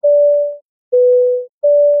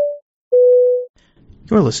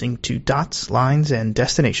You're listening to Dots, Lines, and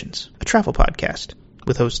Destinations, a travel podcast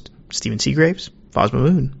with hosts Stephen Seagraves, Fosma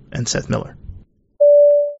Moon, and Seth Miller.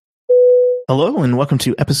 Hello, and welcome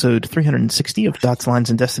to episode 360 of Dots, Lines,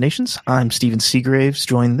 and Destinations. I'm Stephen Seagraves,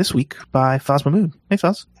 joined this week by Fosma Moon. Hey,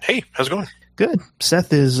 Fos. Hey, how's it going? Good.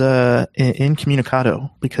 Seth is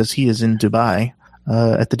incommunicado because he is in Dubai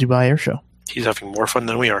at the Dubai Air Show. He's having more fun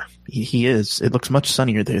than we are. He is. It looks much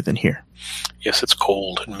sunnier there than here. Yes, it's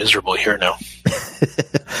cold and miserable here now.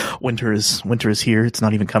 Winter is here. It's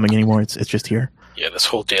not even coming anymore. It's just here. Yeah, this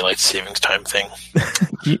whole daylight savings time thing.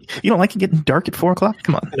 You don't like it getting dark at 4 o'clock?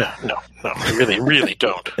 Come on. No, I really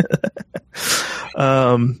don't.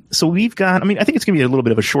 So we've got, I think it's going to be a little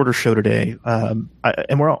bit of a shorter show today. And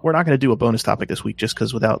we're not going to do a bonus topic this week just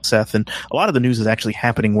because without Seth, and a lot of the news is actually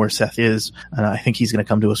happening where Seth is. And I think he's going to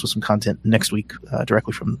come to us with some content next week,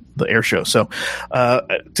 directly from the air show. So,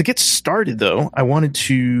 to get started though, I wanted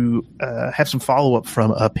to, have some follow up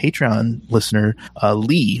from a Patreon listener,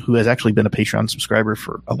 Lee, who has actually been a Patreon subscriber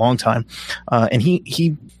for a long time. And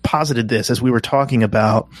he posited this as we were talking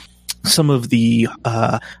about some of the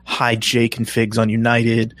high J configs on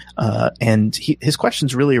United, and his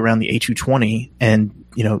question's really around the A220. And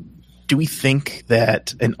do we think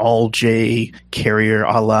that an all J carrier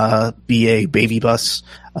a la BA baby bus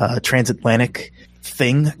transatlantic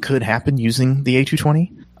thing could happen using the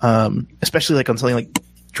A220, especially like on something like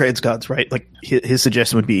Transgods, right? Like his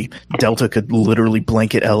suggestion would be Delta could literally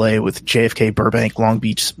blanket LA with JFK, Burbank, Long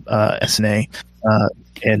Beach, SNA,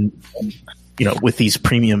 and with these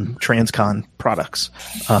premium Transcon products.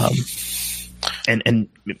 And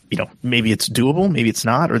maybe it's doable, maybe it's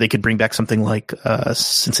not, or they could bring back something like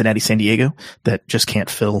Cincinnati, San Diego that just can't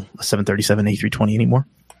fill a 737 A320 anymore.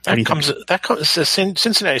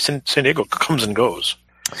 Cincinnati, San Diego comes and goes.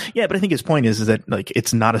 Yeah, but I think his point is that like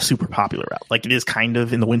it's not a super popular route. Like it is kind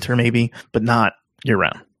of in the winter maybe, but not year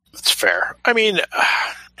round. That's fair.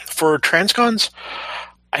 For Transcons,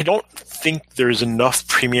 I don't think there's enough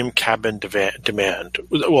premium cabin demand.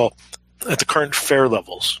 Well, at the current fare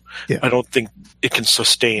levels, yeah. I don't think it can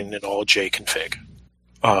sustain an all J config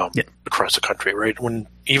across the country, right? When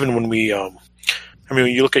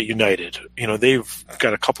you look at United, they've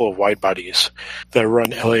got a couple of wide bodies that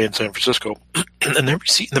run LA and San Francisco, and every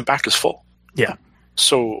seat in the back is full. Yeah.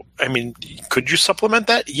 So, could you supplement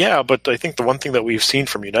that? Yeah, but I think the one thing that we've seen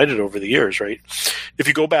from United over the years, right? If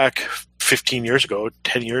you go back 15 years ago,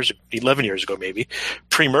 10 years, 11 years ago maybe,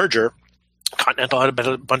 pre-merger, Continental had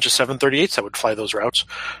a bunch of 738s that would fly those routes.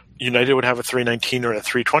 United would have a 319 or a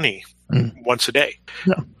 320 once a day.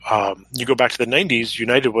 Yeah. You go back to the 90s,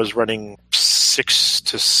 United was running 6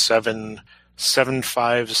 to 7 7.5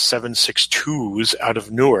 7.62s out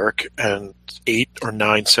of Newark and 8 or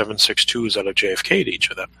 9 7.62s out of JFK to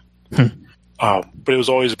each of them. But it was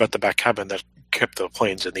always about the back cabin that kept the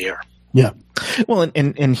planes in the air. Yeah. Well,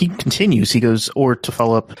 and he continues. He goes, or to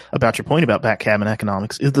follow up about your point about back cabin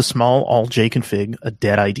economics, is the small all J config a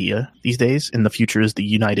dead idea these days? In the future, is the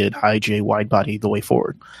United high J wide body the way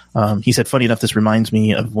forward? He said, funny enough, this reminds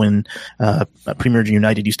me of when pre-merger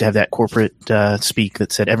United used to have that corporate speak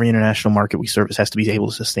that said every international market we service has to be able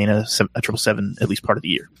to sustain a 777 at least part of the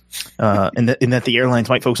year. And that the airlines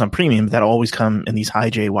might focus on premium, but that'll always come in these high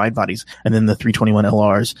J wide bodies. And then the 321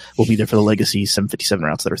 LRs will be there for the legacy 757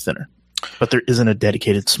 routes that are thinner. But there isn't a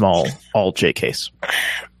dedicated small all J case.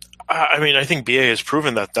 I think BA has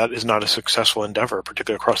proven that is not a successful endeavor,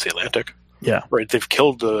 particularly across the Atlantic. Yeah. Right. They've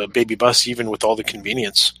killed the baby bus even with all the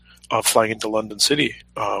convenience of flying into London City.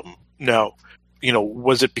 Now,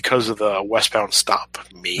 was it because of the westbound stop?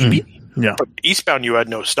 Maybe. Yeah. But eastbound you had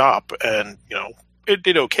no stop and, it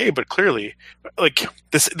did okay, but clearly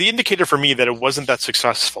the indicator for me that it wasn't that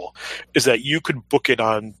successful is that you could book it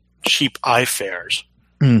on cheap iFares.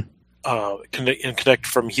 And connect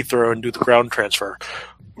from Heathrow and do the ground transfer.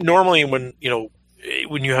 Normally, when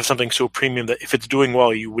you have something so premium that if it's doing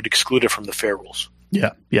well, you would exclude it from the fare rules.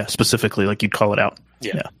 Yeah, specifically, like you'd call it out.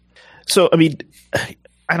 Yeah. So,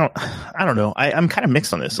 I don't know. I'm kind of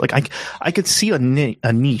mixed on this. Like, I could see a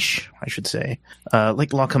niche, I should say,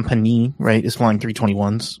 like La Compagnie, right, is flying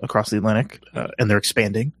 321s across the Atlantic, and they're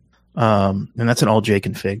expanding, and that's an all J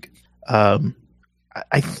config.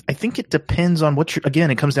 I think it depends on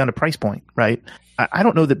again, it comes down to price point, right? I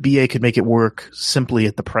don't know that BA could make it work simply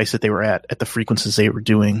at the price that they were at the frequencies they were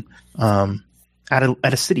doing, at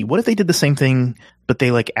a city. What if they did the same thing, but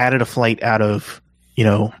they added a flight out of,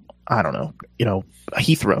 I don't know,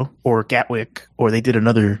 Heathrow or Gatwick, or they did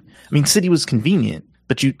another, city was convenient,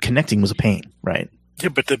 but connecting was a pain, right? Yeah,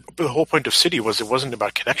 but the whole point of city was it wasn't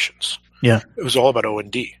about connections. Yeah. It was all about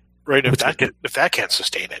O&D. right? If that can't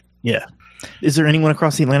sustain it. Yeah. Is there anyone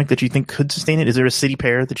across the Atlantic that you think could sustain it? Is there a city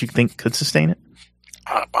pair that you think could sustain it?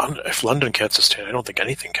 If London can't sustain it, I don't think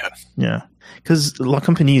anything can. Yeah. Because La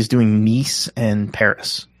Compagnie is doing Nice and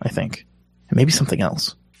Paris, I think. And maybe something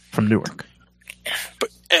else from Newark.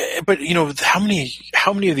 But how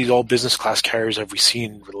many of these all business class carriers have we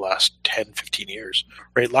seen over the last 10, 15 years,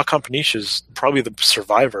 right? La Compagnie is probably the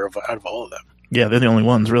survivor out of all of them. Yeah, they're the only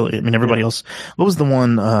ones, really. I mean, everybody else. What was the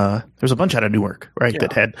one? There's a bunch out of Newark, right?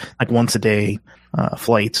 That had like once a day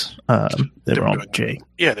flights. They were all J.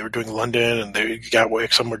 Yeah, they were doing London, and they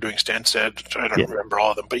Gatwick. Some were doing Stansted. I don't remember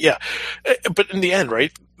all of them, but yeah. But in the end,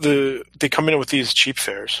 right? They come in with these cheap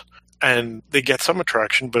fares, and they get some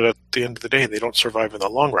attraction, but at the end of the day, they don't survive in the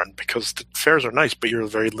long run because the fares are nice, but you're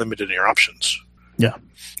very limited in your options. Yeah.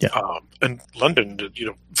 And London,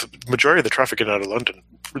 the majority of the traffic in and out of London,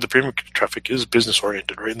 the premium traffic is business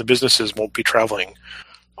oriented, right? And the businesses won't be traveling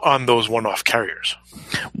on those one-off carriers.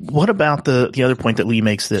 What about the other point that Lee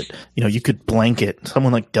makes that, you could blanket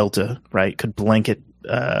someone like Delta, right? Could blanket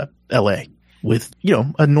LA with,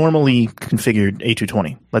 a normally configured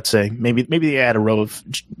A220. Let's say maybe they add a row of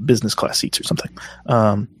business class seats or something.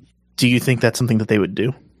 Do you think that's something that they would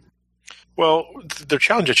do? Well, their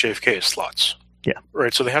challenge at JFK is slots. Yeah.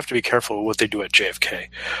 Right. So they have to be careful what they do at JFK.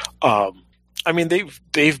 I mean,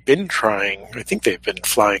 they've been trying. I think they've been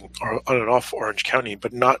flying on and off Orange County,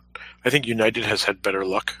 but not. I think United has had better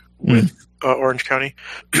luck with Orange County.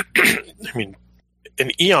 I mean,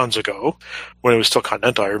 in eons ago, when it was still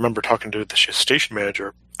Continental, I remember talking to the station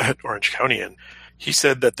manager at Orange County, and he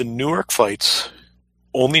said that the Newark flights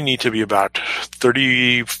only need to be about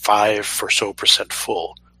 35% or so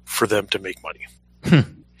full for them to make money.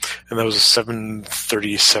 And that was a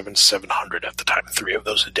 737-700 at the time, 3 of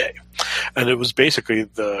those a day. And it was basically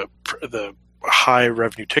the high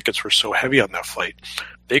revenue tickets were so heavy on that flight,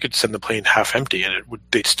 they could send the plane half empty and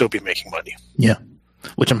they'd still be making money. Yeah.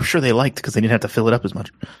 Which I'm sure they liked because they didn't have to fill it up as much.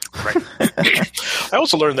 Right. I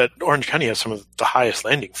also learned that Orange County has some of the highest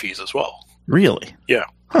landing fees as well. Really? Yeah.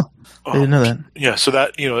 Huh. I didn't know that. Yeah. So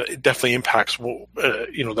that, it definitely impacts,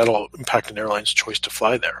 that'll impact an airline's choice to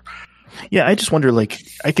fly there. Yeah, I just wonder, I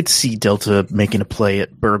could see Delta making a play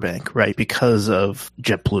at Burbank, right, because of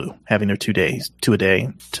JetBlue having their 2 days, 2 a day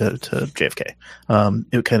to JFK.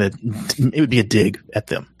 It would be a dig at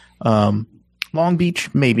them. Long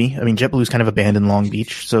Beach, maybe. I mean, JetBlue's kind of abandoned Long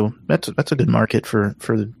Beach, so that's a good market for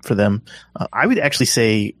them. I would actually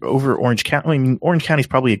say over Orange County. I mean, Orange County is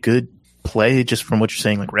probably a good play just from what you're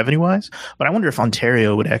saying, revenue wise. But I wonder if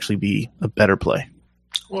Ontario would actually be a better play.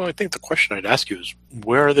 Well, I think the question I'd ask you is,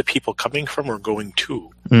 where are the people coming from or going to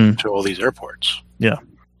all these airports? Yeah.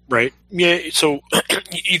 Right? Yeah, so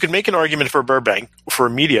you could make an argument for Burbank, for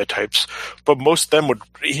media types, but most of them would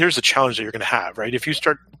 – here's the challenge that you're going to have, right? If you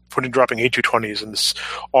start dropping A220s in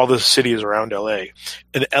all the cities around LA,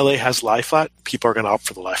 and LA has lie flat, people are going to opt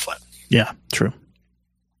for the lie flat. Yeah, true.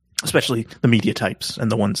 Especially the media types and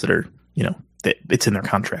the ones that are, it's in their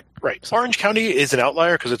contract. Right. Orange County is an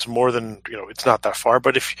outlier because it's more than, it's not that far.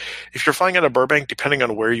 But if you're flying out of Burbank, depending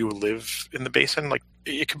on where you live in the basin,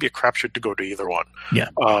 it could be a crapshoot to go to either one. Yeah.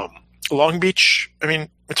 Long Beach, I mean,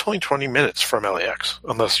 it's only 20 minutes from LAX,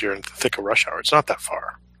 unless you're in the thick of rush hour. It's not that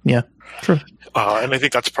far. Yeah, true. And I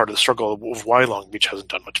think that's part of the struggle of why Long Beach hasn't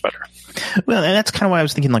done much better. Well, and that's kind of why I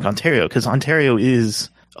was thinking Ontario, because Ontario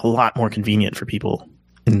is a lot more convenient for people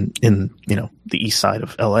in the east side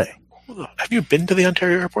of LA. Have you been to the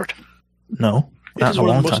Ontario airport? No, not in a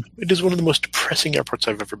long time. It is one of the most depressing airports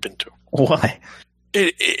I've ever been to. Why?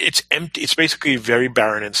 It's empty. It's basically very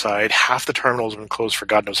barren inside. Half the terminals have been closed for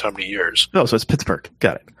God knows how many years. Oh, so it's Pittsburgh.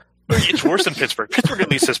 Got it. It's worse than Pittsburgh. Pittsburgh at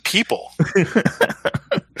least has people.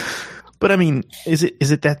 But I mean, is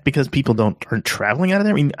it that because people aren't traveling out of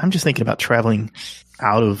there? I mean, I'm just thinking about traveling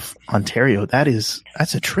out of Ontario.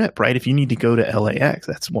 That's a trip, right? If you need to go to LAX,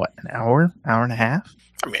 that's what, an hour and a half?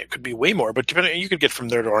 I mean, it could be way more, but you could get from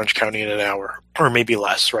there to Orange County in an hour or maybe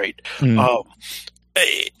less, right? And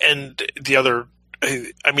the other,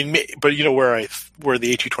 I mean, but where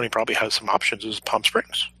the A220 probably has some options is Palm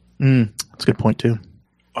Springs. That's a good point too.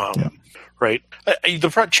 Right.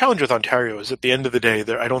 The challenge with Ontario is at the end of the day,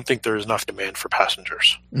 I don't think there is enough demand for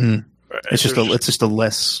passengers. It's just a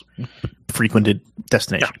less frequented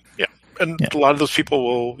destination. Yeah. And a lot of those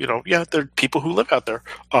people will, they're people who live out there,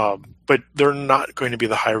 but they're not going to be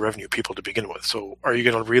the high revenue people to begin with. So are you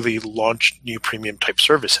going to really launch new premium type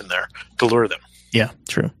service in there to lure them? Yeah,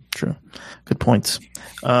 true. Good points.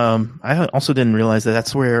 I also didn't realize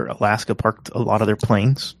that's where Alaska parked a lot of their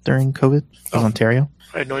planes during COVID in Ontario.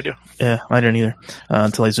 I had no idea. Yeah, I didn't either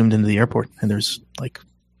until I zoomed into the airport, and there's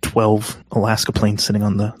 12 Alaska planes sitting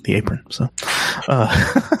on the apron. So,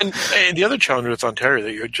 and the other challenge with Ontario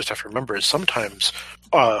that you just have to remember is sometimes,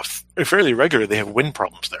 fairly regularly, they have wind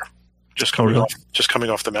problems there. Just coming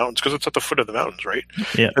off the mountains, because it's at the foot of the mountains, right?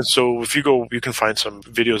 Yeah. And so if you go, you can find some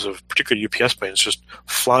videos of particularly UPS planes just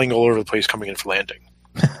flying all over the place coming in for landing.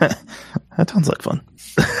 That sounds like fun.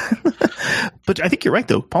 But I think you're right,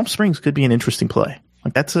 though. Palm Springs could be an interesting play.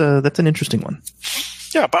 Like that's an interesting one.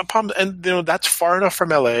 Yeah, but that's far enough from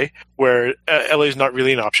LA where LA is not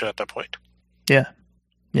really an option at that point. Yeah.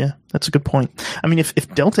 Yeah, that's a good point. I mean,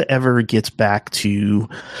 if Delta ever gets back to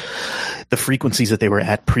the frequencies that they were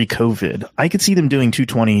at pre-COVID, I could see them doing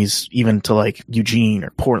 220s even to like Eugene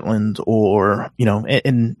or Portland or,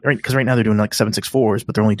 and right, because right now they're doing like 764s,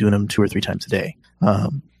 but they're only doing them 2 or 3 times a day.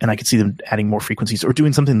 And I could see them adding more frequencies or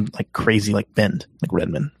doing something like crazy like Bend, like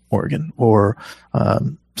Redmond, Oregon, or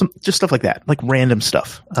just stuff like that, like random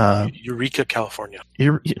stuff. Eureka, California.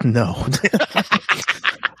 No.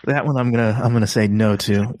 That one I'm gonna say no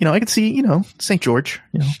to. I could see, St. George,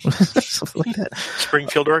 something like that.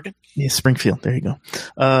 Springfield, Oregon? Yeah, Springfield. There you go.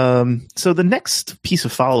 So the next piece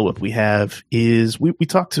of follow-up we have is we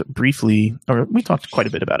talked briefly, or we talked quite a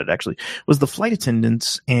bit about it actually, was the flight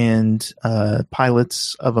attendants and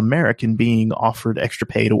pilots of American being offered extra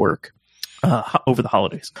pay to work over the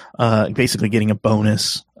holidays, basically getting a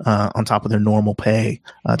bonus on top of their normal pay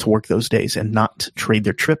to work those days and not trade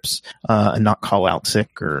their trips and not call out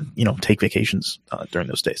sick or take vacations during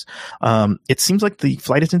those days. It seems like the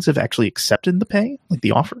flight attendants have actually accepted the pay, like the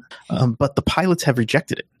offer, but the pilots have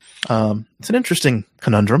rejected it. It's an interesting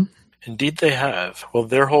conundrum. Indeed, they have. Well,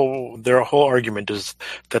 their whole argument is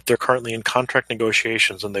that they're currently in contract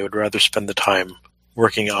negotiations and they would rather spend the time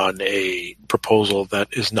working on a proposal that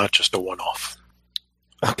is not just a one-off.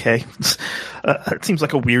 Okay. It seems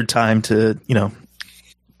like a weird time to,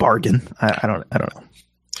 bargain. I don't know.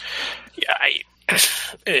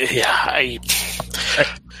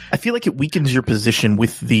 I feel like it weakens your position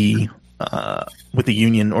with the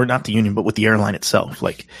union, or not the union, but with the airline itself.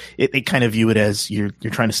 Like they kind of view it as you're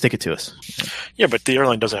trying to stick it to us. Yeah, but the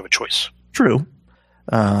airline doesn't have a choice. True.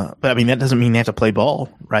 But I mean, that doesn't mean they have to play ball,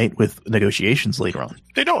 right, with negotiations later on.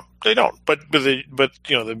 They don't. But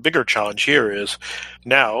the bigger challenge here is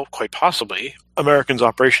now, quite possibly, Americans'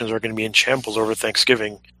 operations are going to be in shambles over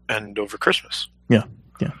Thanksgiving and over Christmas. Yeah.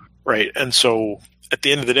 Right, and so at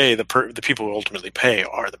the end of the day, the people who ultimately pay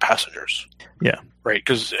are the passengers. Yeah. Right,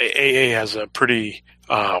 because AA has a pretty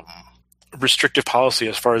restrictive policy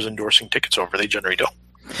as far as endorsing tickets over. They generally don't.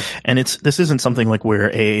 And this isn't something like where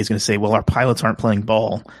AA is going to say, well, our pilots aren't playing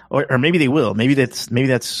ball, or maybe they will. Maybe that's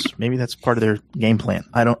part of their game plan.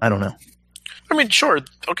 I don't know. I mean, sure.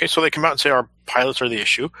 Okay. So they come out and say our pilots are the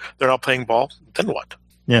issue. They're not playing ball. Then what?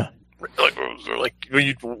 Yeah.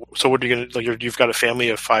 So what are you going to, like, you've got a family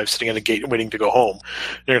of 5 sitting at a gate waiting to go home.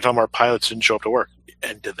 You're going to tell them our pilots didn't show up to work.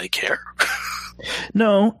 And did they care?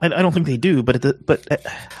 No, I don't think they do. But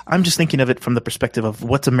I'm just thinking of it from the perspective of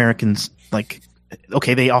what's Americans like.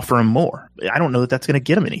 Okay, they offer them more. I don't know that that's going to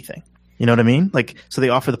get them anything. You know what I mean? Like, so they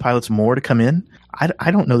offer the pilots more to come in.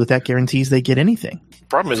 I don't know that guarantees they get anything. The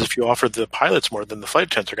problem is if you offer the pilots more, then the flight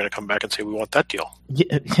attendants are going to come back and say, we want that deal.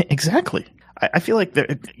 Yeah, exactly. I feel like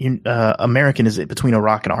American is between a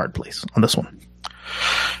rock and a hard place on this one.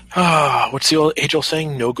 What's the age-old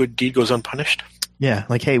saying? No good deed goes unpunished. Yeah,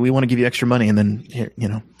 like, hey, we want to give you extra money, and then here,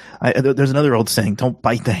 there's another old saying: "Don't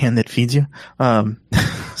bite the hand that feeds you."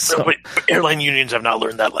 But airline unions have not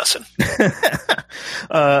learned that lesson.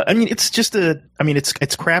 I mean,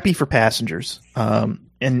 it's crappy for passengers,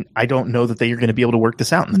 and I don't know that they are going to be able to work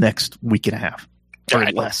this out in the next week and a half or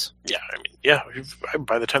less. Yeah, I mean, yeah.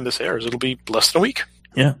 By the time this airs, it'll be less than a week.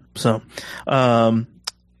 Yeah. So,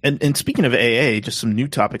 And speaking of AA, just some new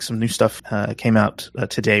topics, some new stuff came out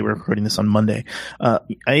today. We're recording this on Monday.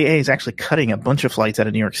 AA is actually cutting a bunch of flights out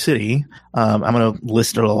of New York City. I'm going to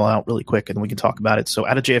list it all out really quick, and we can talk about it. So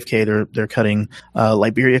out of JFK, they're cutting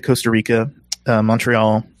Liberia, Costa Rica,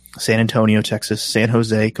 Montreal, San Antonio, Texas, San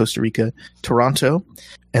Jose, Costa Rica, Toronto.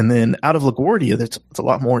 And then out of LaGuardia, it's a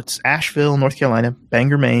lot more. It's Asheville, North Carolina,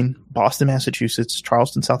 Bangor, Maine, Boston, Massachusetts,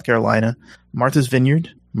 Charleston, South Carolina, Martha's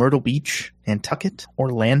Vineyard, Myrtle Beach, Nantucket,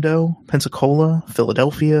 Orlando, Pensacola,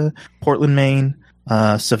 Philadelphia, Portland, Maine,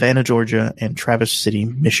 Savannah, Georgia, and Traverse City,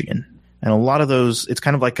 Michigan. And a lot of those, it's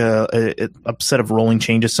kind of like a set of rolling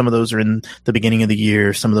changes. Some of those are in the beginning of the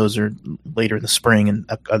year. Some of those are later in the spring, and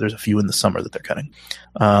there's a few in the summer that they're cutting.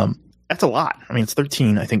 That's a lot. I mean, it's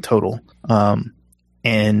 13, I think, total.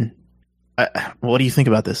 And what do you think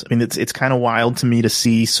about this? I mean, it's kind of wild to me to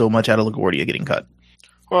see so much out of LaGuardia getting cut.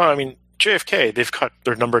 Well, I mean, JFK, they've cut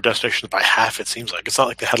their number of destinations by half, it seems like. It's not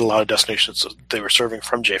like they had a lot of destinations they were serving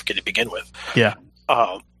from JFK to begin with. Yeah.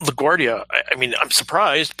 LaGuardia, I mean, I'm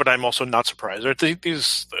surprised, but I'm also not surprised.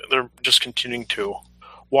 They're just continuing to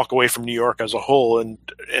walk away from New York as a whole, and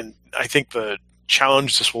I think the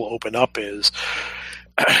challenge this will open up is,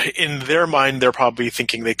 in their mind, they're probably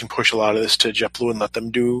thinking they can push a lot of this to JetBlue and let them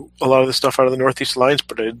do a lot of the stuff out of the Northeast Alliance,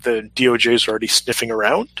 but the DOJ is already sniffing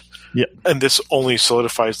around. Yeah. And this only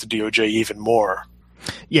solidifies the DOJ even more.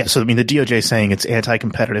 Yeah, so I mean, the DOJ is saying it's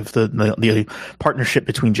anti-competitive. The partnership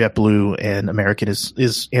between JetBlue and American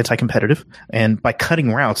is anti-competitive, and by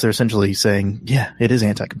cutting routes, they're essentially saying, yeah, it is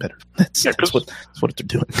anti-competitive. That's what they're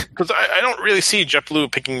doing. Because I don't really see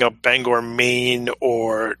JetBlue picking up Bangor, Maine,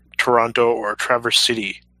 or Toronto, or Traverse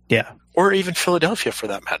City. Yeah, or even Philadelphia, for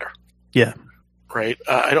that matter. Yeah. Right.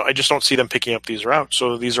 I just don't see them picking up these routes.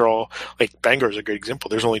 So these are all, like, Bangor is a great example.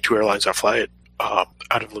 There's only 2 airlines that fly it.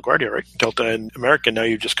 Out of LaGuardia, right? Delta and American. Now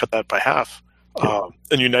you've just cut that by half.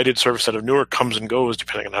 And United service out of Newark comes and goes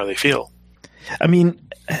depending on how they feel. I mean,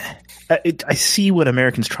 I see what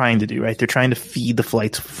American's trying to do, right? They're trying to feed the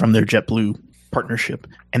flights from their JetBlue partnership,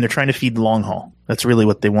 and they're trying to feed the long haul. That's really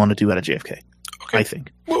what they want to do out of JFK, okay. I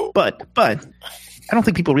think. Whoa. But I don't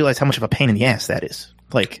think people realize how much of a pain in the ass that is.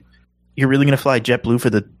 Like, you're really going to fly JetBlue for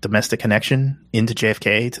the domestic connection into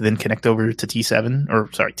JFK to then connect over to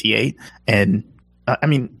T8, and I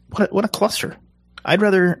mean, what a cluster! I'd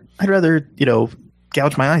rather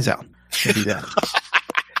gouge my eyes out than do that.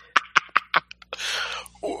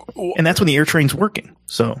 And that's when the air train's working.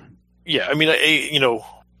 So yeah, I mean,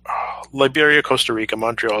 Liberia, Costa Rica,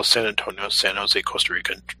 Montreal, San Antonio, San Jose, Costa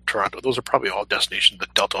Rica, and Toronto. Those are probably all destinations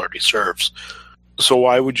that Delta already serves. So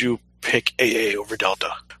why would you pick AA over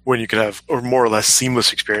Delta when you can have a more or less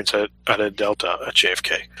seamless experience at a Delta at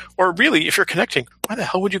JFK? Or really, if you're connecting, why the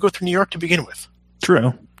hell would you go through New York to begin with?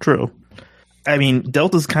 True. I mean,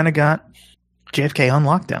 Delta's kind of got JFK on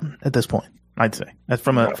lockdown at this point, I'd say. That's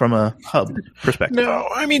from a hub perspective. No,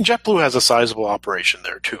 I mean, JetBlue has a sizable operation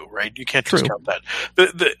there too, right? You can't discount that.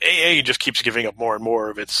 The AA just keeps giving up more and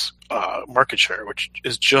more of its market share, which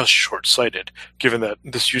is just short-sighted, given that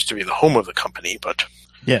this used to be the home of the company. But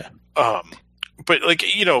yeah. But, like,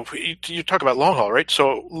 you talk about long haul, right?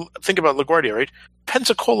 So think about LaGuardia, right?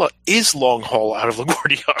 Pensacola is long haul out of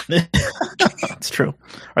LaGuardia. That's true.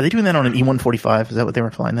 Are they doing that on an E-145? Is that what they were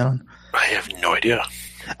flying that on? I have no idea.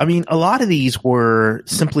 I mean, a lot of these were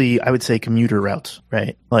simply, I would say, commuter routes,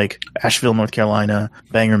 right? Like Asheville, North Carolina,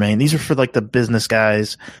 Bangor, Maine. These are for like the business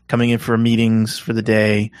guys coming in for meetings for the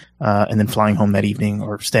day, and then flying home that evening,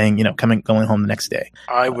 or staying, going home the next day.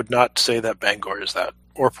 I would not say that Bangor is that.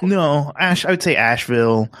 No, I would say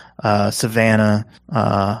Asheville, Savannah,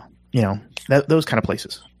 those kind of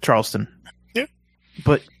places. Charleston. Yeah.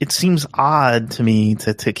 But it seems odd to me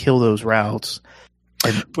to kill those routes.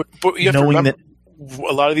 But you have to remember,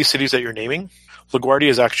 a lot of these cities that you're naming, LaGuardia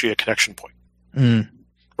is actually a connection point. Mm.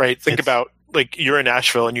 Right? Think about, like, you're in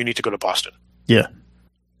Asheville and you need to go to Boston. Yeah.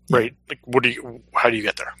 Right? Like, how do you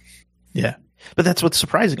get there? Yeah. But that's what's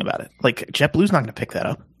surprising about it. Like, JetBlue's not going to pick that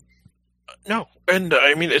up. No, and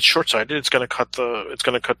I mean, it's short-sighted. It's going to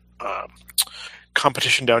cut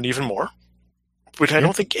competition down even more. But I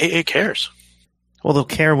don't think AA cares. Well, they'll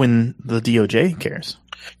care when the DOJ cares.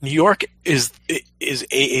 New York is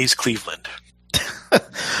AA's Cleveland,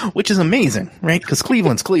 which is amazing, right? Because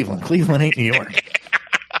Cleveland's Cleveland. Cleveland ain't New York.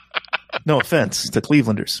 No offense to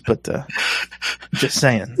Clevelanders, but just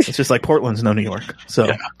saying, it's just like Portland's no New York.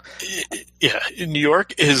 So yeah, New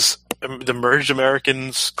York is the merged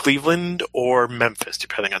Americans, Cleveland or Memphis,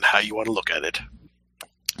 depending on how you want to look at it.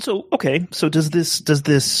 So, okay. So does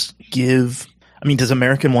this give, I mean, does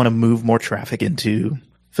American want to move more traffic into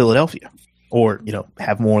Philadelphia, or,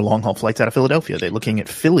 have more long haul flights out of Philadelphia? They're looking at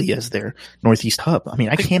Philly as their Northeast hub. I mean,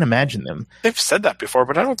 I can't imagine them. They've said that before,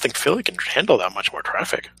 but I don't think Philly can handle that much more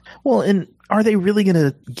traffic. Well, and are they really going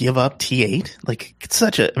to give up T8? Like, it's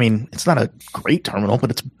not a great terminal, but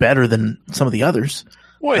it's better than some of the others.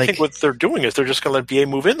 Well, I think what they're doing is they're just going to let BA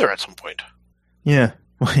move in there at some point. Yeah.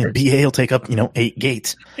 Well, BA will take up, 8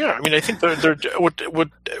 gates. Yeah, I mean, I think they're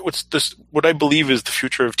what I believe is the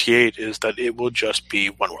future of T8 is that it will just be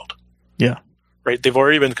One World. Yeah. Right? They've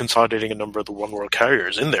already been consolidating a number of the One World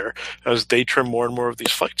carriers in there. As they trim more and more of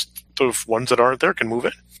these flights, the ones that aren't there can move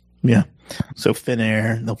in. Yeah. So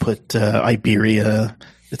Finnair, they'll put Iberia,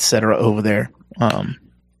 etc. over there.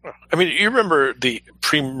 I mean, you remember the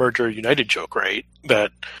pre-merger United joke, right?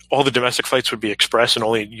 That all the domestic flights would be express and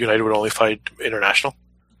only United would only fly international?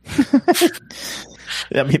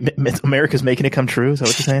 I mean, America's making it come true. Is that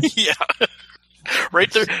what you're saying? Yeah.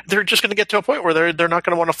 right? They're just going to get to a point where they're not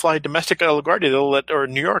going to want to fly domestic out of LaGuardia. Or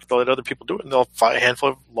New York, they'll let other people do it, and they'll fly a handful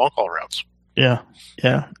of long haul routes. Yeah.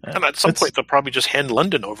 And at some point, they'll probably just hand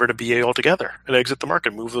London over to BA altogether and exit the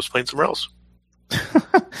market, move those planes somewhere else.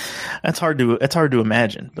 It's hard to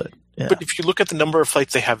imagine, but yeah. But if you look at the number of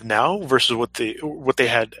flights they have now versus what they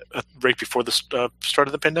had right before the start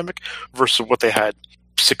of the pandemic versus what they had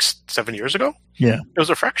 6-7 years ago, yeah, it was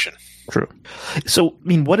a fraction. True. So, I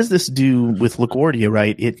mean, what does this do with LaGuardia?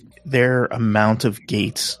 Right, their amount of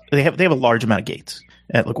gates. They have a large amount of gates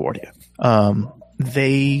at LaGuardia.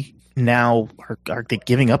 They now are they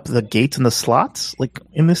giving up the gates and the slots like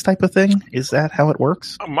in this type of thing? Is that how it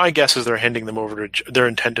works? My guess is they're handing them over to their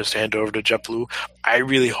intent is to hand over to JetBlue. I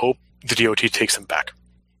really hope the DOT takes them back.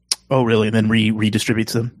 Oh, really? And then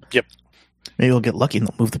redistributes them? Yep. Maybe they'll get lucky and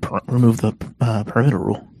they'll remove the perimeter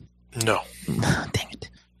rule. No. Dang it.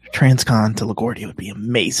 Transcon to LaGuardia would be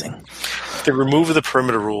amazing. If they remove the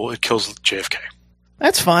perimeter rule, it kills JFK.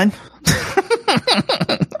 That's fine.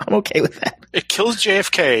 I'm okay with that. It kills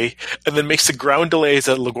JFK and then makes the ground delays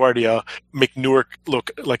at LaGuardia make Newark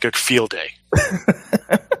look like a field day.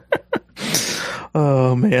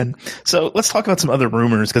 Oh, man. So let's talk about some other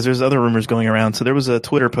rumors because there's other rumors going around. So there was a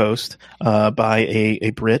Twitter post by a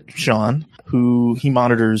Brit, Sean, who he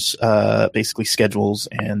monitors basically schedules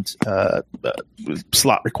and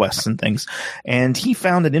slot requests and things. And he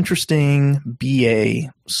found an interesting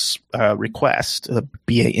BA request, a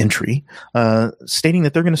BA entry, stating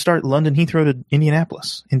that they're going to start London Heathrow to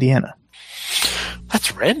Indianapolis, Indiana.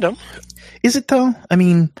 That's random. Is it, though? I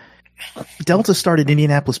mean, Delta started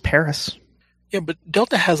Indianapolis, Paris. Yeah, but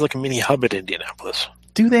Delta has like a mini hub at Indianapolis.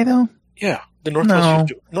 Do they, though? Yeah, the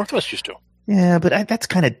Northwest used to. Yeah, but that's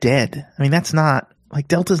kind of dead. I mean, that's not like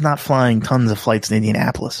Delta's not flying tons of flights to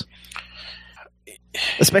Indianapolis,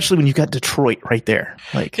 especially when you've got Detroit right there.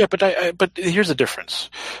 Like, yeah, but here's the difference.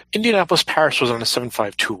 Indianapolis, Paris was on a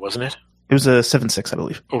 752, wasn't it? It was a 7.6, I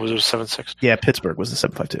believe. Or was it a 7.6? Yeah, Pittsburgh was a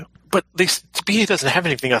 7.52. But BA doesn't have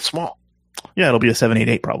anything that small. Yeah, it'll be a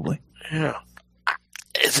 7.88 probably. Yeah.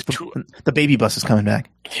 Is it true? The baby bus is coming back.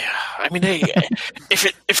 Yeah, I mean,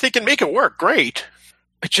 if they can make it work, great.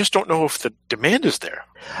 I just don't know if the demand is there.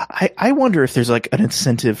 I wonder if there's like an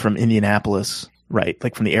incentive from Indianapolis, right?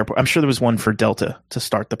 Like from the airport. I'm sure there was one for Delta to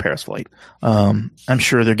start the Paris flight. I'm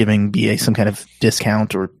sure they're giving BA some kind of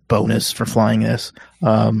discount or bonus for flying this.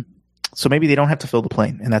 So maybe they don't have to fill the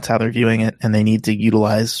plane, and that's how they're viewing it, and they need to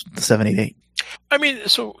utilize the 788. I mean,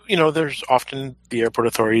 so, there's often the airport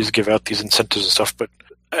authorities give out these incentives and stuff, but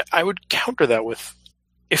I would counter that with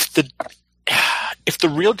if the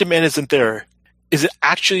real demand isn't there, is it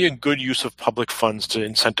actually a good use of public funds to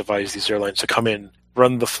incentivize these airlines to come in,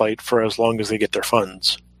 run the flight for as long as they get their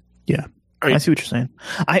funds? Yeah. I see what you're saying.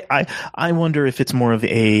 I wonder if it's more of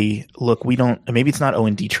a look. Maybe it's not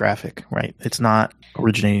O&D traffic, right? It's not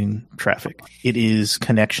originating traffic. It is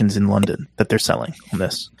connections in London that they're selling on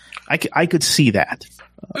this. I could see that.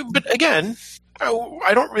 But again,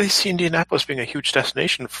 I don't really see Indianapolis being a huge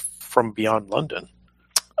destination from beyond London.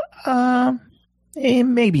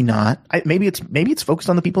 Maybe not. Maybe it's focused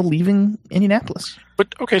on the people leaving Indianapolis.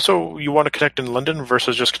 But okay, so you want to connect in London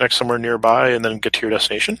versus just connect somewhere nearby and then get to your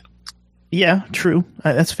destination? Yeah, true.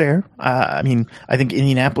 That's fair. I mean, I think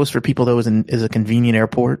Indianapolis for people though is a convenient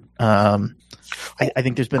airport. I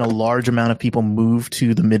think there's been a large amount of people move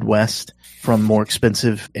to the Midwest from more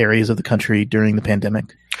expensive areas of the country during the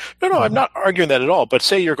pandemic. No, I'm not arguing that at all. But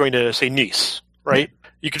say you're going to say Nice, right?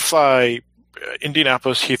 You could fly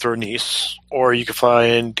Indianapolis, Heathrow, Nice, or you could fly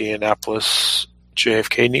Indianapolis,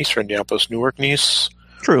 JFK, Nice, or Indianapolis, Newark, Nice.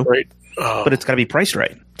 True, right? But it's got to be priced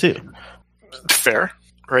right too. Fair,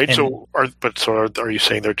 right? And are you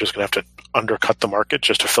saying they're just going to have to undercut the market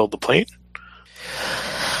just to fill the plane?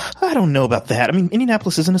 I don't know about that. I mean,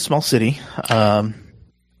 Indianapolis isn't a small city.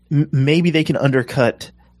 Maybe they can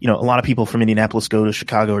undercut. A lot of people from Indianapolis go to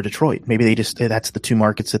Chicago or Detroit. Maybe that's the two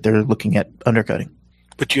markets that they're looking at undercutting.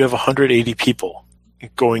 But you have 180 people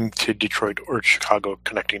going to Detroit or Chicago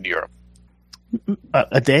connecting to Europe.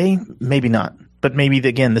 A day? Maybe not. But maybe,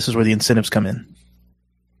 again, this is where the incentives come in.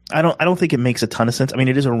 I don't think it makes a ton of sense. I mean,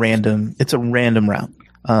 it's a random route.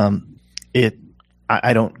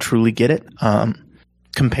 I don't truly get it.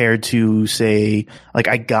 Compared to, say, like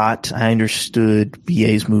I understood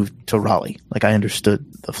BA's move to Raleigh. Like I understood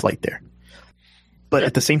the flight there. But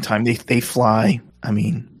at the same time, they fly, I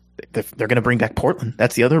mean, they're going to bring back Portland.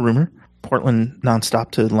 That's the other rumor. Portland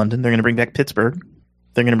nonstop to London. They're going to bring back Pittsburgh.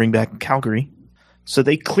 They're going to bring back Calgary. So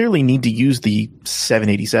they clearly need to use the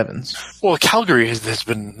 787s. Well, Calgary has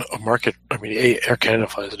been a market. I mean, Air Canada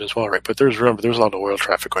flies it as well, right? But there's a lot of oil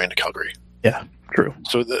traffic going to Calgary. Yeah, true.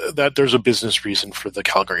 So that there's a business reason for the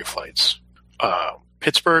Calgary flights.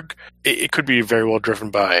 Pittsburgh, it could be very well driven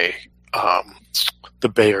by the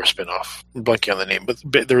Bayer spinoff. I'm blanking on the name, but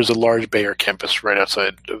there's a large Bayer campus right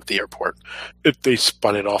outside of the airport. They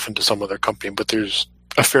spun it off into some other company, but there's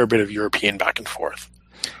a fair bit of European back and forth.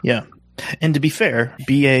 Yeah. And to be fair,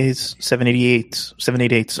 BA's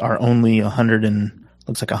 788s are only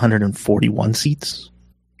 141 seats.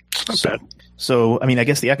 It's not bad. So, I mean, I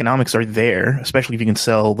guess the economics are there, especially if you can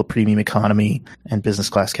sell the premium economy and business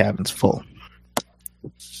class cabins full.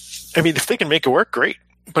 I mean, if they can make it work, great.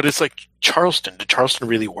 But it's like Charleston. Did Charleston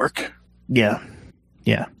really work? Yeah.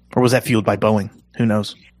 Yeah. Or was that fueled by Boeing? Who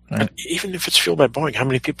knows? Right? Even if it's fueled by Boeing, how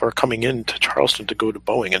many people are coming into Charleston to go to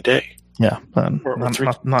Boeing a day? Yeah. Not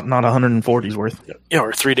 140's worth. Yeah,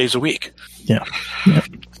 or 3 days a week. Yeah. Yeah.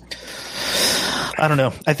 I don't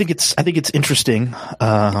know. I think it's interesting.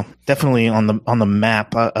 Definitely on the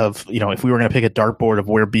map of, if we were going to pick a dartboard of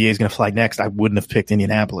where BA is going to fly next, I wouldn't have picked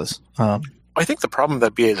Indianapolis. I think the problem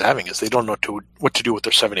that BA is having is they don't know what to do with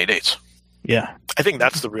their 788s. Yeah. I think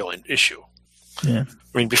that's the real issue. Yeah.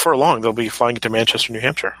 I mean, before long, they'll be flying to Manchester, New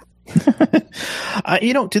Hampshire.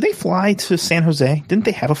 Do they fly to San Jose? Didn't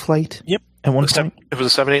they have a flight? Yep. At one point? It was a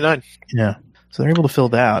 789. Yeah. So they're able to fill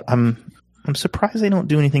that. I'm surprised they don't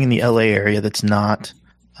do anything in the LA area that's not,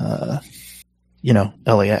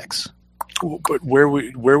 LAX. But where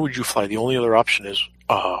would you fly? The only other option is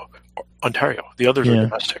Ontario. The others are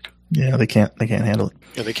domestic. Yeah, they can't handle it.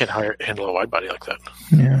 Yeah, they can't handle a wide body like that.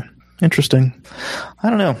 Yeah. Interesting. I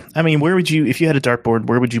don't know. I mean, if you had a dartboard,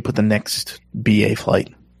 where would you put the next BA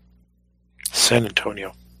flight? San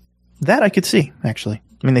Antonio. That I could see, actually.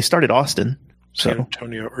 I mean, they started Austin. San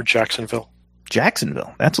Antonio or Jacksonville.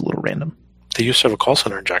 Jacksonville. That's a little random. They used to have a call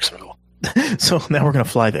center in Jacksonville. So now we're going to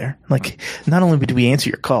fly there. Like, not only do we answer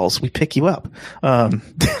your calls, we pick you up.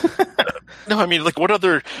 No, I mean, like, what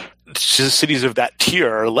other cities of that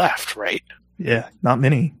tier are left, right? Yeah, not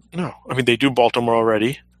many. No. I mean, they do Baltimore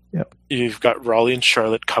already. Yep. You've got Raleigh and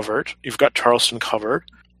Charlotte covered. You've got Charleston covered.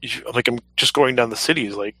 I'm just going down the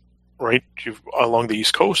cities, like, right along the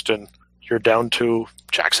East Coast, and you're down to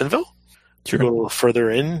Jacksonville. Sure. You go a little further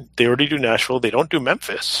in. They already do Nashville. They don't do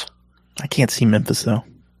Memphis. I can't see Memphis, though.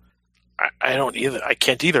 I don't either. I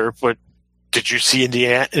can't either, but did you see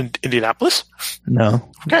Indianapolis?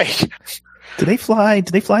 No. Okay. Do they fly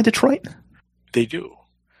Detroit? They do.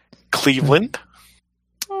 Cleveland?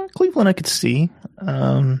 Cleveland I could see.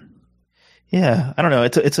 Yeah, I don't know.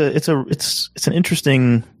 It's an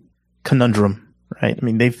interesting conundrum, right? I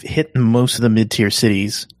mean, they've hit most of the mid-tier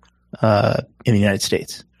cities in the United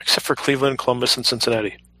States. Except for Cleveland, Columbus, and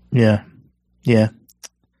Cincinnati. Yeah. Yeah.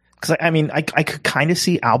 Because, I could kind of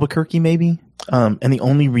see Albuquerque maybe, and the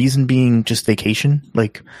only reason being just vacation,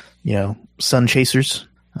 like, sun chasers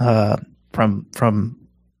from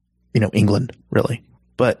England, really.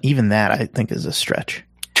 But even that, I think, is a stretch.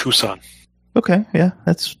 Tucson. Okay, yeah,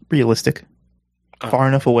 that's realistic. Far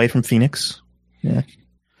enough away from Phoenix. Yeah.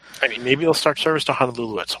 I mean, maybe they'll start service to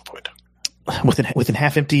Honolulu at some point. With an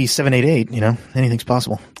half-empty 788, anything's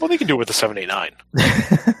possible. Well, they can do it with the 789.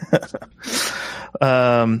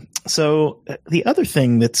 So the other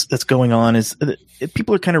thing that's going on is that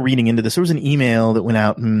people are kind of reading into this. There was an email that went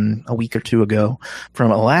out a week or two ago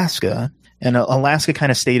from Alaska, and Alaska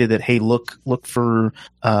kind of stated that, hey, look for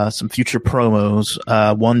some future promos.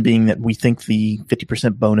 One being that we think the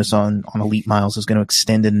 50% bonus on elite miles is going to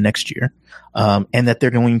extend in next year, and that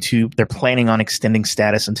they're planning on extending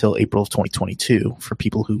status until April of 2022 for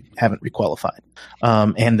people who haven't requalified.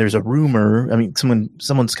 And there's a rumor. I mean,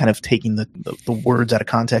 someone's kind of taking the words out of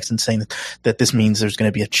context and saying that this means there's going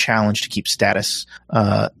to be a challenge to keep status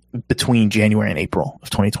between January and April of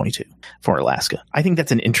 2022 for Alaska. I think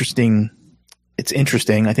that's It's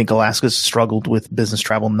interesting. I think Alaska's struggled with business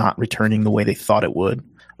travel not returning the way they thought it would.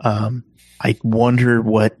 I wonder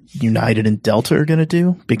what United and Delta are going to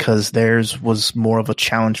do, because theirs was more of a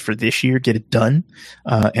challenge for this year, get it done.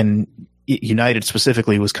 And United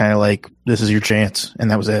specifically was kind of like, this is your chance. And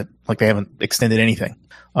that was it. Like, they haven't extended anything.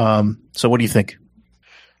 So what do you think?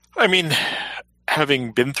 I mean,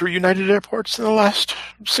 having been through United airports in the last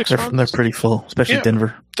 6 months. They're pretty full, especially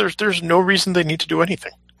Denver. There's no reason they need to do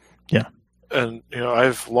anything. Yeah. And,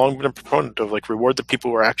 I've long been a proponent of, reward the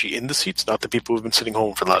people who are actually in the seats, not the people who've been sitting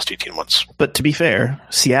home for the last 18 months. But to be fair,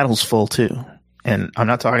 Seattle's full too. And I'm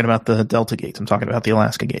not talking about the Delta gates. I'm talking about the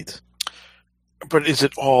Alaska gates. But is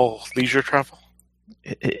it all leisure travel?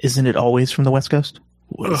 Isn't it always from the West Coast?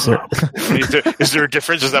 Is there a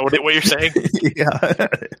difference? Is that what you're saying? Yeah,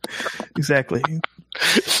 exactly.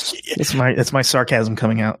 That's my sarcasm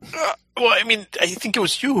coming out. Well, I mean, I think it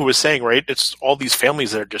was you who was saying, right? It's all these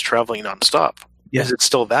families that are just traveling nonstop. Yeah. Is it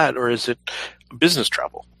still that, or is it business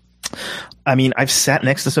travel? I mean, I've sat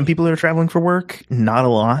next to some people that are traveling for work. Not a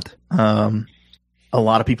lot. A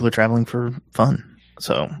lot of people are traveling for fun.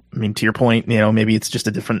 So, I mean, to your point, maybe it's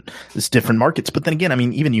just different markets. But then again, I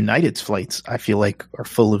mean, even United's flights, I feel like, are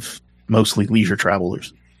full of mostly leisure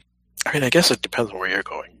travelers. I mean, I guess it depends on where you're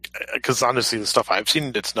going. Because honestly, the stuff I've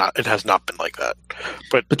seen, it has not been like that.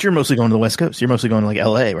 But you're mostly going to the West Coast. You're mostly going to like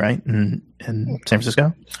LA, right? And San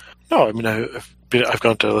Francisco? No, I mean, I've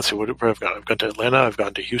gone to, let's see, where I've gone. I've gone to Atlanta. I've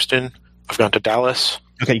gone to Houston. I've gone to Dallas.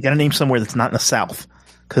 Okay, you got to name somewhere that's not in the South.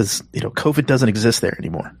 Because, COVID doesn't exist there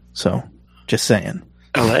anymore. So, just saying.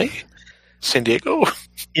 LA? San Diego?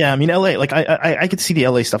 Yeah, I mean, LA. Like, I could see the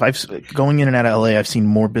LA stuff. Going in and out of LA, I've seen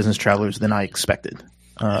more business travelers than I expected.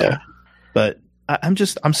 Yeah. But I'm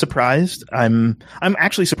surprised. I'm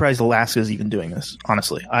actually surprised Alaska is even doing this,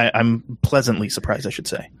 honestly. I'm pleasantly surprised, I should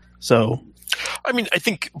say. So, I mean, I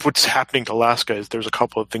think what's happening to Alaska is there's a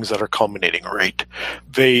couple of things that are culminating, right?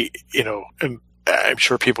 They, and I'm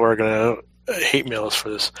sure people are going to hate mail us for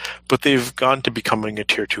this, but they've gone to becoming a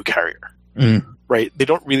tier 2 carrier, right? They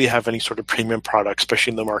don't really have any sort of premium product,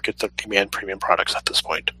 especially in the markets that demand premium products at this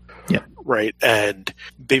point. Yeah. Right. And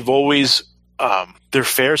they've always, their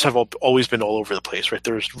fares have always been all over the place, right?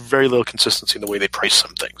 There's very little consistency in the way they price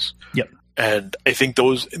some things. Yep. And I think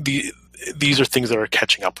these are things that are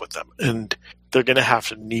catching up with them, and they're going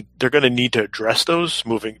to need to address those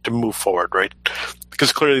to move forward, right?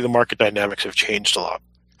 Because clearly the market dynamics have changed a lot.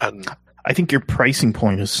 And I think your pricing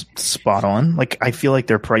point is spot on. Like, I feel like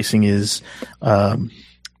their pricing is,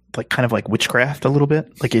 like kind of like witchcraft a little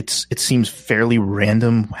bit. Like it seems fairly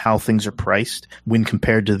random how things are priced when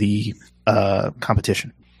compared to the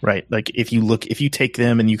competition, right? Like if you take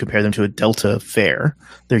them and you compare them to a Delta fare,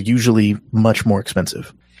 they're usually much more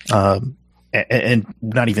expensive, and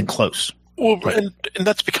not even close. Well, and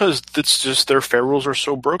that's because it's just their fare rules are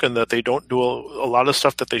so broken that they don't do a lot of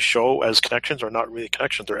stuff that they show as connections are not really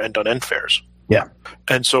connections. They're end-on-end fares. Yeah.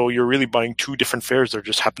 And so you're really buying two different fares that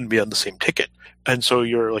just happen to be on the same ticket. And so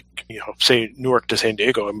you're like, say Newark to San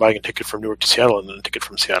Diego, I'm buying a ticket from Newark to Seattle and then a ticket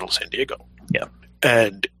from Seattle to San Diego. Yeah.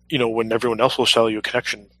 And, when everyone else will sell you a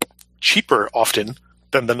connection cheaper often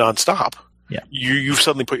than the nonstop, you've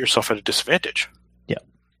suddenly put yourself at a disadvantage.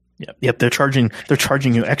 Yep. They're charging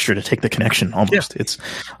you extra to take the connection almost.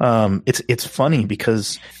 Yeah. It's funny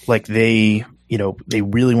because like they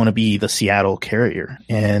really want to be the Seattle carrier,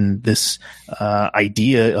 and this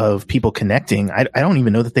idea of people connecting, I don't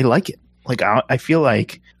even know that they like it. Like I feel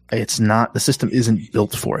like it's not, the system isn't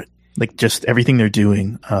built for it. Like just everything they're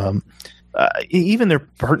doing, even their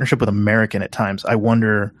partnership with American at times, I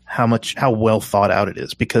wonder how well thought out it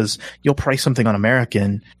is, because you'll price something on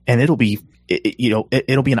American and it'll be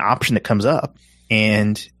an option that comes up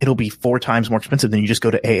and it'll be 4 times more expensive than you just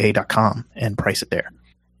go to AA.com and price it there.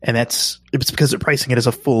 And it's because they're pricing it as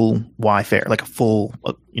a full Y fare, like a full,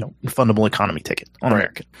 refundable economy ticket on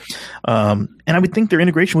American. And I would think their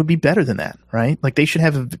integration would be better than that, right? Like they should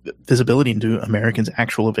have visibility into American's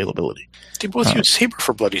actual availability. They both use Sabre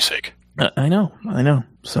for bloody sake. I know.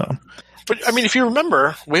 So, but I mean, if you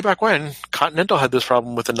remember way back when, Continental had this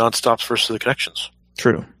problem with the nonstops versus the connections.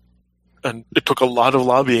 True. And it took a lot of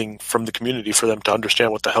lobbying from the community for them to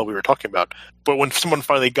understand what the hell we were talking about. But when someone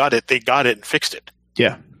finally got it, they got it and fixed it.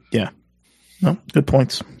 Yeah. No, good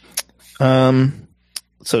points.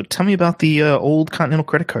 So tell me about the old Continental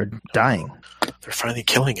credit card dying. They're finally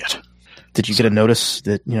killing it. Did you get a notice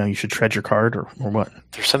that you should tread your card or what?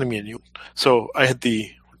 They're sending me a new. So I had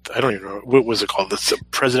I don't even know, what was it called? The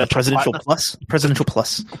Presidential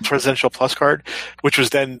Plus card, which was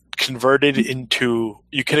then converted into,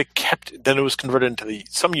 you could have kept, then it was converted into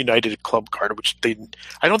some United Club card, which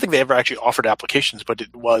I don't think they ever actually offered applications, but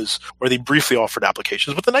it was, or they briefly offered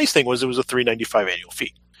applications. But the nice thing was it was a $3.95 annual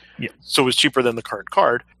fee. Yeah. So it was cheaper than the current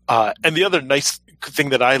card. And the other nice thing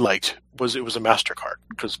that I liked was it was a MasterCard,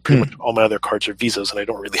 because pretty much all my other cards are Visas and I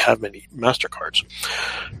don't really have many MasterCards.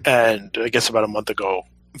 And I guess about a month ago,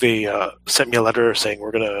 they sent me a letter saying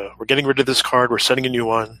we're getting rid of this card, we're setting a new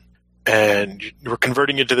one, and we're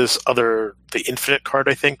converting it to the Infinite card,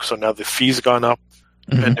 I think. So now the fee's gone up,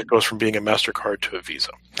 and it goes from being a MasterCard to a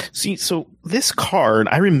Visa. See, so this card,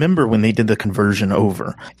 I remember when they did the conversion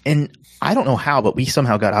over, and I don't know how, but we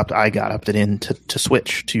somehow I got opted in to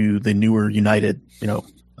switch to the newer United,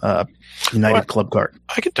 United Club card.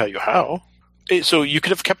 I can tell you how. So you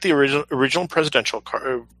could have kept the original presidential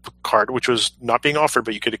card, which was not being offered,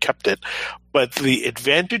 but you could have kept it. But the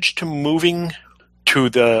advantage to moving to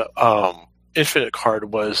the Infinite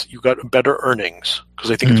card was you got better earnings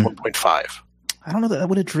because I think it's 1.5. I don't know that that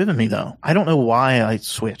would have driven me, though. I don't know why I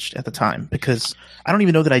switched at the time because I don't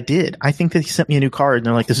even know that I did. I think that he sent me a new card and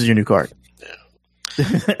they're like, this is your new card.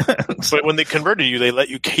 But when they converted you, they let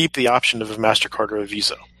you keep the option of a MasterCard or a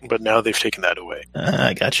Visa. But now they've taken that away.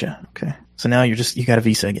 I gotcha. Okay. So now you got a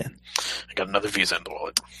Visa again. I got another Visa in the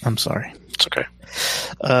wallet. I'm sorry. It's okay.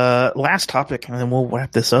 Last topic, and then we'll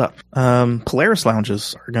wrap this up. Polaris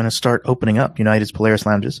lounges are going to start opening up. United's Polaris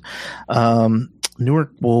lounges.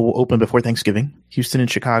 Newark will open before Thanksgiving. Houston and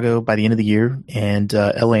Chicago by the end of the year, and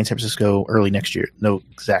LA and San Francisco early next year. No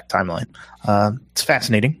exact timeline. It's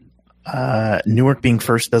fascinating. Newark being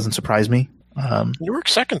first doesn't surprise me.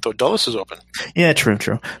 Newark's second, though. Dulles is open. Yeah,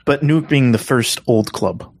 true. But Newark being the first old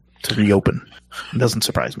club to reopen doesn't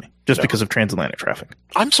surprise me, just because of transatlantic traffic.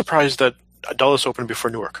 I'm surprised that Dulles opened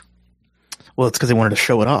before Newark. Well, it's because they wanted to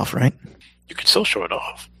show it off, right? You can still show it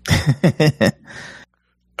off.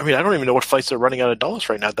 I mean, I don't even know what flights they're running out of Dulles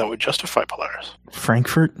right now that would justify Polaris.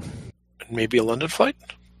 Frankfurt? Maybe a London flight?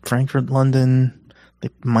 Frankfurt, London. They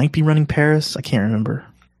might be running Paris. I can't remember.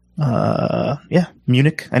 Yeah,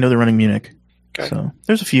 Munich. I know they're running Munich. Okay. So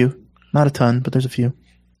there's a few. Not a ton, but there's a few.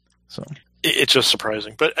 So it's just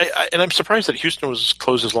surprising. But I'm surprised that Houston was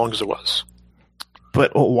closed as long as it was.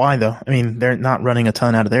 But why, though? I mean, they're not running a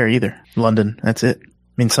ton out of there either. London, that's it. I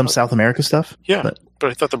mean, some South America stuff. Yeah, but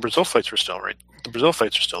I thought the Brazil flights were still right. The Brazil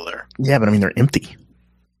flights are still there. Yeah, but I mean, they're empty.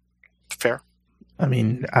 Fair. I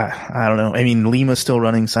mean, I don't know. I mean, Lima's still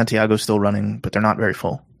running, Santiago's still running, but they're not very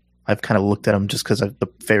full. I've kind of looked at them just because the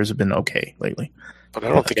fares have been okay lately. But I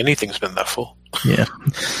don't think anything's been that full. Yeah,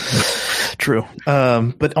 true.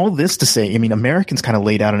 But all this to say, I mean, Americans kind of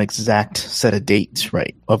laid out an exact set of dates,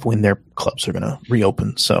 right, of when their clubs are going to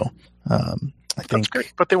reopen. So I think that's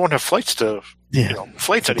great. But they won't have flights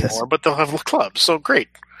flights anymore. But they'll have clubs. So great.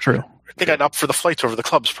 True. I think I'd opt for the flights over the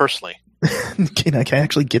clubs personally. I can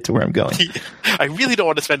actually get to where I'm going. I really don't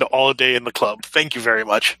want to spend all day in the club. Thank you very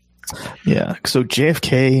much. Yeah. So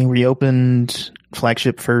JFK reopened,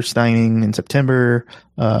 flagship first dining in September.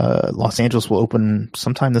 Los Angeles will open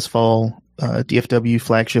sometime this fall. DFW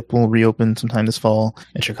flagship will reopen sometime this fall,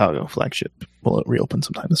 and Chicago flagship will reopen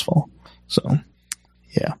sometime this fall. So,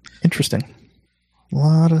 yeah, interesting. A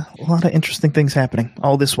lot of interesting things happening.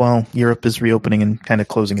 All this while Europe is reopening and kind of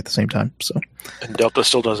closing at the same time. So, and Delta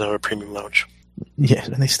still doesn't have a premium lounge. Yeah,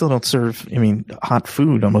 and they still don't serve, hot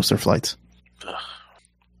food on most of their flights. Ugh.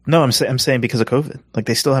 No, I'm saying because of COVID. Like,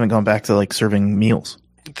 they still haven't gone back to, serving meals.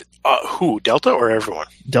 Who? Delta or everyone?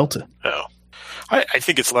 Delta. Oh. I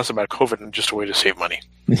think it's less about COVID and just a way to save money.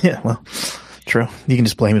 Yeah, well, true. You can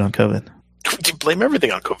just blame it on COVID. You blame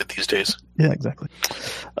everything on COVID these days. Yeah, exactly.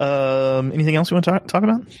 Anything else you want to talk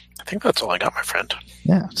about? I think that's all I got, my friend.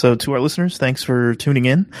 Yeah. So to our listeners, thanks for tuning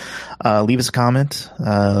in. Leave us a comment.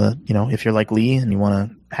 If you're like Lee and you want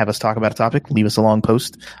to have us talk about a topic, leave us a long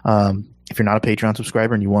post. If you're not a Patreon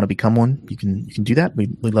subscriber and you want to become one, you can do that.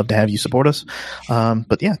 We'd love to have you support us.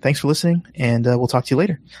 But yeah, thanks for listening, and we'll talk to you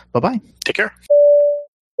later. Bye-bye. Take care.